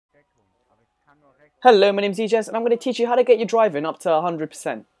Hello, my name's EJS and I'm going to teach you how to get your driving up to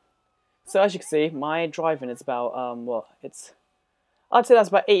 100%. So as you can see, my driving is about, I'd say that's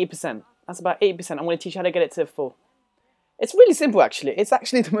about 80%. That's about 80%. I'm going to teach you how to get it to full. It's really simple actually. It's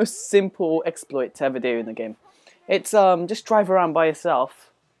actually the most simple exploit to ever do in the game. It's just drive around by yourself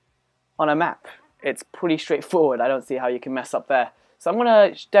on a map. It's pretty straightforward. I don't see how you can mess up there. So I'm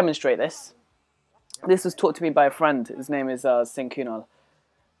going to demonstrate this. This was taught to me by a friend. His name is Singh Kunal.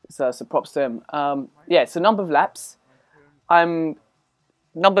 So props to him. Yeah, so number of laps. Do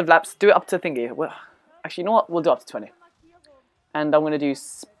it up to thingy. Well, actually, you know what? We'll do up to 20. And I'm going to do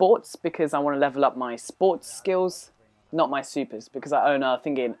sports because I want to level up my sports skills, not my supers, because I own a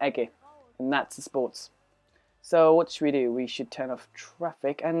thingy in Ege, and that's the sports. So what should we do? We should turn off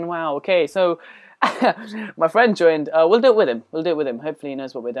traffic. And wow, okay, so my friend joined. We'll do it with him. We'll do it with him. Hopefully he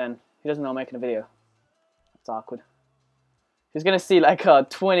knows what we're doing. He doesn't know I'm making a video. That's awkward. He's going to see like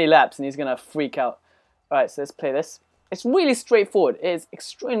 20 laps and he's going to freak out. Alright, so let's play this. It's really straightforward. It is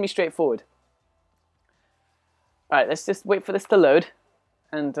extremely straightforward. Alright, let's just wait for this to load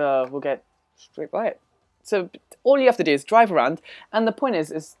and we'll get straight by it. So all you have to do is drive around, and the point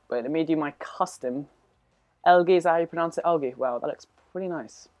is wait, let me do my custom. Elgi, is that how you pronounce it? Elgi. Wow, that looks pretty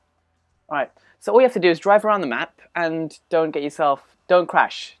nice. Alright, so all you have to do is drive around the map and don't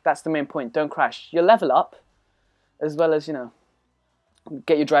crash. That's the main point, don't crash. You'll level up as well as, you know,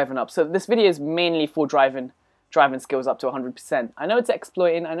 get your driving up. So this video is mainly for driving skills up to 100%. I know it's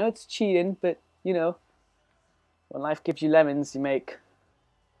exploiting, I know it's cheating, but you know, when life gives you lemons, you make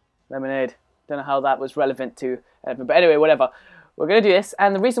lemonade. Don't know how that was relevant to anything, but anyway, whatever. We're gonna do this,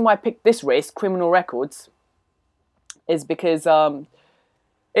 and the reason why I picked this race, Criminal Records, is because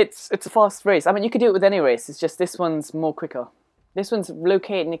it's a fast race. I mean, you could do it with any race. It's just this one's more quicker. This one's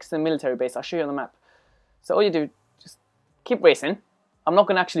located next to the military base. I'll show you on the map. So all you do, just keep racing. I'm not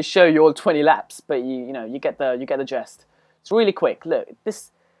going to actually show you all 20 laps, but you know, you get the gist. It's really quick. Look, this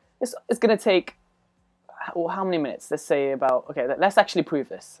is going to take, well, how many minutes? Let's say about, okay, let's actually prove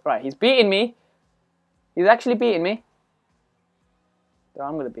this. Right, he's beating me. He's actually beating me. So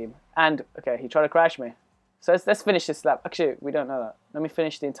I'm going to beat him. And, okay, he tried to crash me. So let's finish this lap. Actually, we don't know that. Let me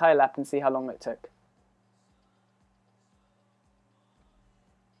finish the entire lap and see how long it took.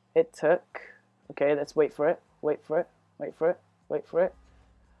 It took, okay, let's wait for it. Wait for it. Wait for it. Wait for it.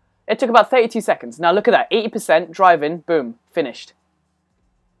 It took about 32 seconds. Now look at that. 80% driving. Boom. Finished.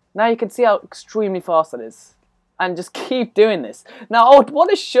 Now you can see how extremely fast that is. And just keep doing this. Now I would want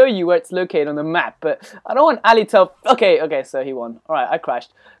to show you where it's located on the map, but I don't want Ali to... Okay, so he won. Alright, I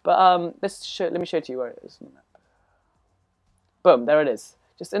crashed. But let me show it to you where it is on the map. Boom, there it is.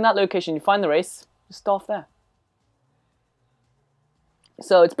 Just in that location, you find the race. Just start off there.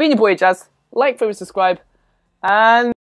 So it's been your boy Jazz. Like, favorite, subscribe. And...